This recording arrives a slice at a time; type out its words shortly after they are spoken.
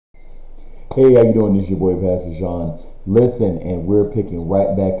Hey, how you doing? This is your boy Pastor Sean. Listen, and we're picking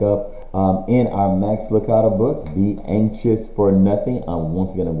right back up in our Max Lucado book, Be Anxious for Nothing.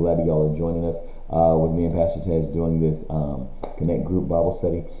 Once again, I'm glad that y'all are joining us with me and Pastor Tez doing this Connect Group Bible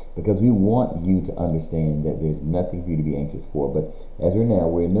study because we want you to understand that there's nothing for you to be anxious for. But as we're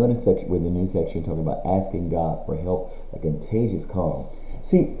in the new section talking about asking God for help, a contagious calm.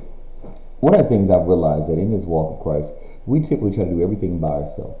 See, one of the things I've realized that in this walk of Christ, we typically try to do everything by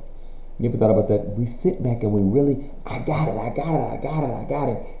ourselves. You ever thought about that? We sit back and we really, I got it, I got it, I got it, I got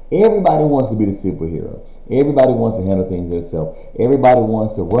it. Everybody wants to be the superhero. Everybody wants to handle things themselves. Everybody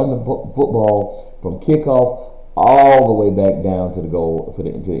wants to run the football from kickoff all the way back down to the goal, to the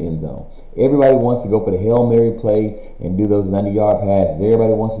end zone. Everybody wants to go for the Hail Mary play and do those 90-yard passes.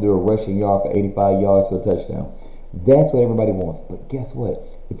 Everybody wants to do a rushing yard for 85 yards for a touchdown. That's what everybody wants. But guess what?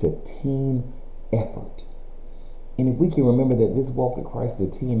 It's a team effort. And if we can remember that this walk with Christ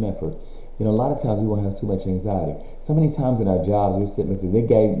is a team effort, then a lot of times we won't have too much anxiety. So many times in our jobs, we're sitting and saying,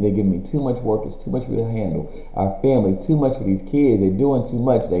 they give me too much work, it's too much for me to handle. Our family, too much for these kids, they're doing too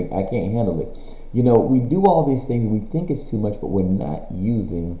much, I can't handle this. You know, we do all these things, we think it's too much, but we're not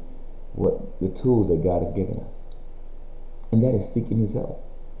using the tools that God has given us. And that is seeking His help.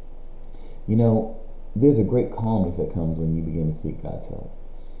 You know, there's a great calmness that comes when you begin to seek God's help.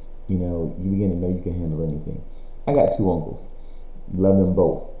 You know, you begin to know you can handle anything. I got two uncles. Love them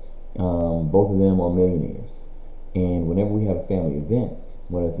both. Both of them are millionaires. And whenever we have a family event,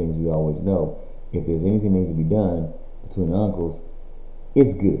 one of the things we always know, if there's anything that needs to be done between the uncles,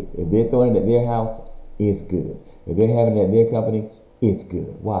 it's good. If they're throwing it at their house, it's good. If they're having it at their company, it's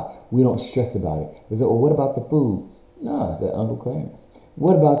good. Why? We don't stress about it. We say, well, what about the food? No, it's at Uncle Clarence.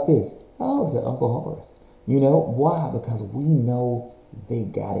 What about this? Oh, it's at Uncle Horace. You know, why? Because we know they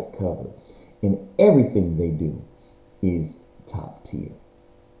got it covered. And everything they do is top tier.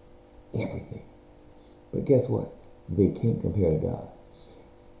 Everything. But guess what? They can't compare to God.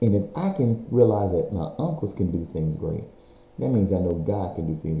 And if I can realize that my uncles can do things great, that means I know God can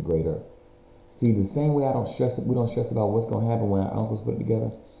do things greater. See, the same way we don't stress about what's going to happen when our uncles put it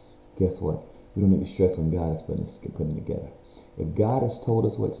together. Guess what? We don't need to stress when God is putting it together. If God has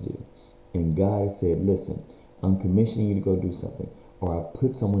told us what to do, and God has said, listen, I'm commissioning you to go do something, or I've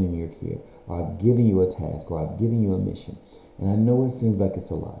put someone in your care, or I've given you a task, or I've given you a mission, and I know it seems like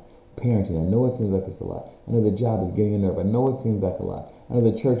it's a lot. Parenting, I know it seems like it's a lot. I know the job is getting a nerve. I know it seems like a lot. I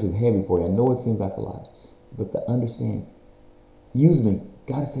know the church is heavy for you. I know it seems like a lot. But to understand, use me.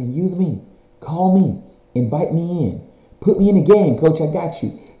 God is saying, use me. Call me. Invite me in. Put me in the game, coach. I got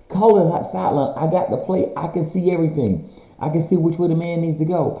you. Call it hot sideline. I got the play. I can see everything. I can see which way the man needs to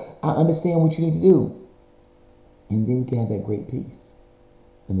go. I understand what you need to do. And then we can have that great peace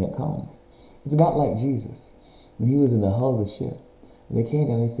and that calmness. It's about like Jesus. When he was in the hull of the ship, and they came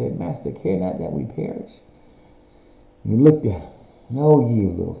down and they said, Master, care not that we perish. And he looked at him. No, ye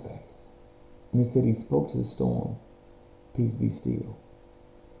of little faith. And he said, he spoke to the storm. Peace be still.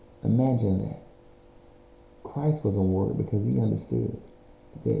 Imagine that. Christ wasn't worried because he understood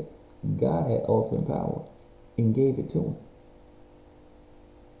that God had ultimate power and gave it to him.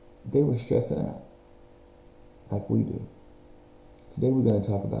 They were stressing out like we do. Today we're going to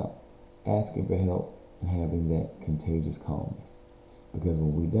talk about asking for help and having that contagious calmness. Because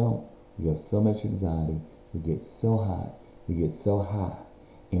when we don't, we have so much anxiety, we get so hot, we get so high,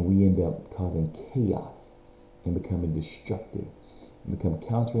 and we end up causing chaos and becoming destructive and become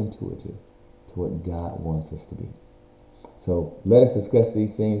counterintuitive to what God wants us to be. So let us discuss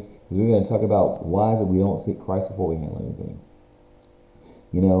these things because we're going to talk about why is it we don't seek Christ before we handle anything.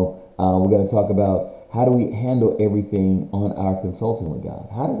 You know, we're going to talk about how do we handle everything on our consulting with God.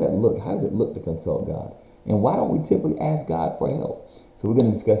 How does that look? How does it look to consult God? And why don't we typically ask God for help? So we're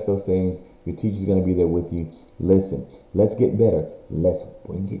going to discuss those things. Your teacher's going to be there with you. Listen, let's get better. Let's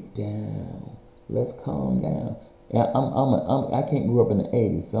bring it down. Let's calm down. And I can't grow up in the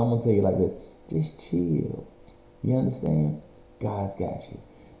 80s, so I'm going to tell you like this. Just chill. You understand? God's got you.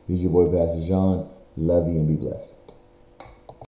 This is your boy, Pastor John. Love you and be blessed.